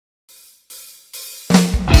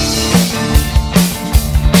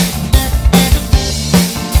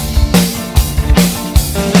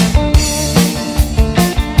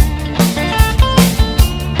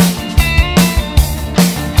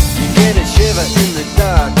forever in the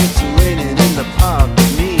dark. It's raining in the park, but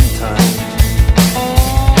meantime,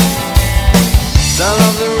 sound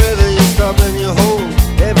of the river, you stop and you hold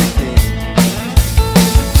everything.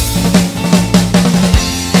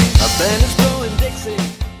 A band is blowing Dixie.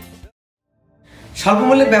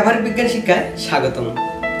 স্বল্পমূল্যের ব্যবহারিক বিজ্ঞান শিক্ষায় স্বাগতম।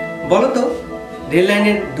 বলো তো, rail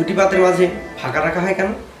লাইনের দুটি পাতের মাঝে ফাঁকা রাখা হয়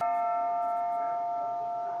কেন?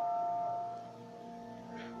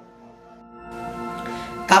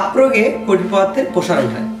 তাপ প্রয়োগে কঠিন পদার্থের প্রসারণ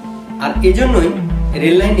হয়, আর এজন্যই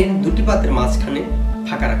রেল লাইনের দুটি পাতের মাঝখানে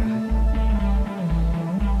ফাঁকা রাখা হয়।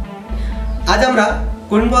 আজ আমরা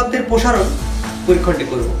কঠিন পদার্থের প্রসারণ পরীক্ষণটি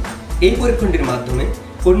করব। এই পরীক্ষণটির মাধ্যমে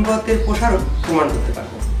কঠিন পদার্থের প্রসারণ প্রমাণ করতে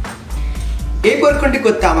পারব। এই পরীক্ষণটি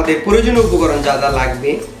করতে আমাদের প্রয়োজনীয় উপকরণ যা যা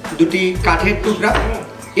লাগবে: দুটি কাঠের টুকরা,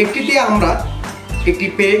 একটিতে আমরা একটি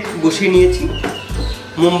পেরেক বসিয়ে নিয়েছি,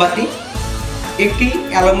 মোমবাতি, একটি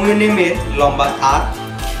অ্যালুমিনিয়ামের লম্বা তার,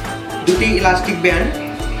 দুটি ইলাস্টিক ব্যান্ড,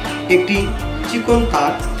 একটি চিকন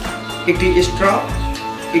তার, একটি স্ট্র,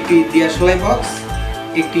 একটি দিয়াশলাই বক্স,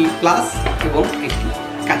 একটি প্লাস এবং একটি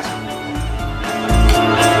কাঁচি।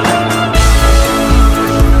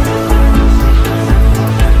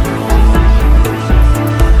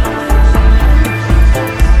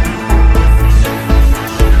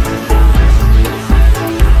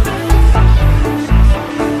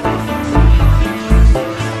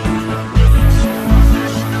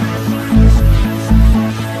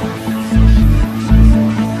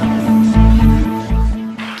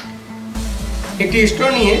 একটি স্ট্র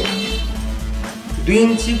নিয়ে 2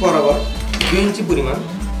 ইঞ্চি বরাবর 2 ইঞ্চি পরিমাণ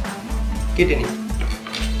কেটে নিই।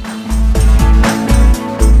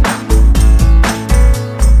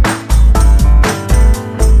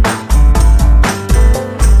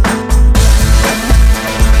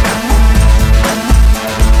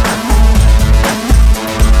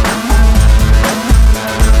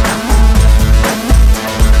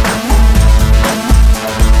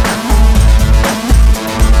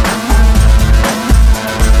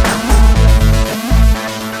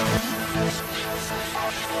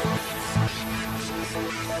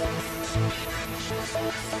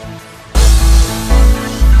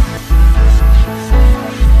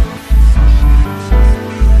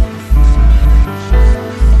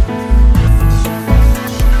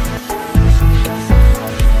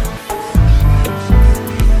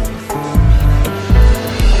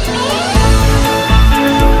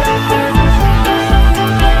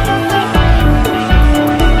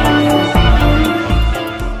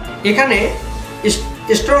 এখানে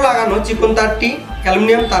স্ট্র লাগানো চিকন তারটি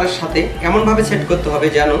অ্যালুমিনিয়াম তারের সাথে এমনভাবে সেট করতে হবে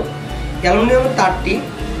যেন অ্যালুমিনিয়াম তারটি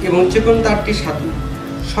এবং চিকন তারটির সাথে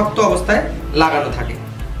শক্ত অবস্থায় লাগানো থাকে,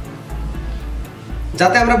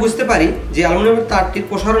 যাতে আমরা বুঝতে পারি যে অ্যালুমিনিয়াম তারটির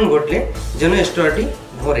প্রসারণ ঘটলে যেন স্ট্রটি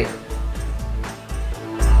ঘোরে।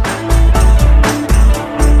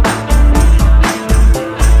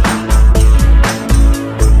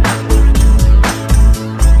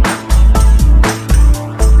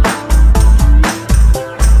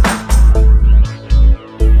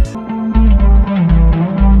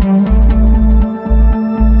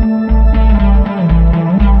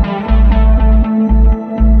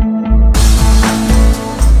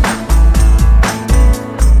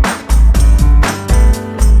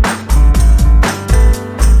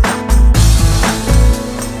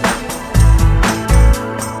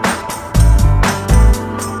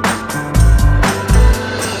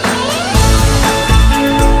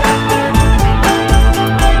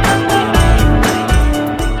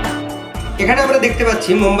 এখানে আমরা দেখতে পাচ্ছি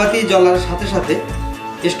মোমবাতি জ্বলার সাথে সাথে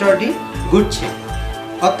স্ট্রটি ঘুরছে,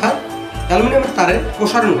 অর্থাৎ অ্যালুমিনিয়ামের তারের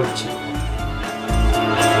প্রসারণ ঘটছে।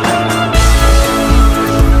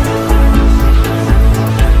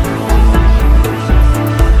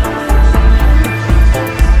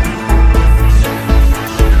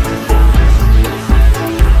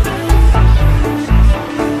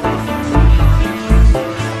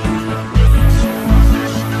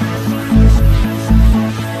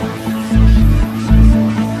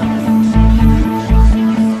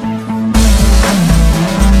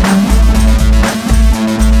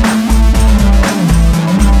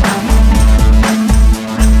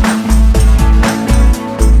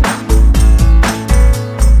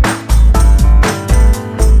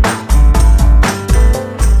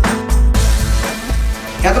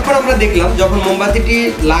 এতক্ষণ আমরা দেখলাম যখন মোমবাতিটি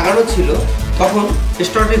লাগানো ছিল তখন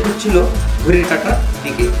স্ট্রটি ঘুরছিল ঘড়ির কাঁটার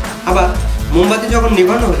দিকে, আবার মোমবাতি যখন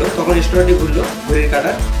নিভানো হলো তখন স্ট্রটি ঘুরলো ঘড়ির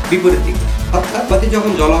কাঁটার বিপরীত দিকে। অর্থাৎ বাতি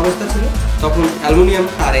যখন জ্বলা অবস্থা ছিল তখন অ্যালুমিনিয়াম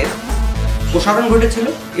তারের প্রসারণ ঘটেছিল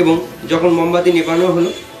এবং যখন মোমবাতি নিভানো হলো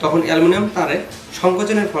তখন অ্যালুমিনিয়াম তারের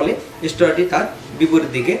সংকোচনের ফলে স্ট্রটি তার বিপরীত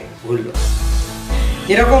দিকে ঘুরল।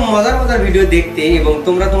 এরকম মজার মজার ভিডিও দেখতে এবং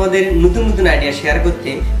তোমরা তোমাদের নতুন নতুন আইডিয়া শেয়ার করতে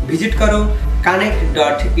ভিজিট করো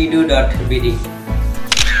konnect.edu.bd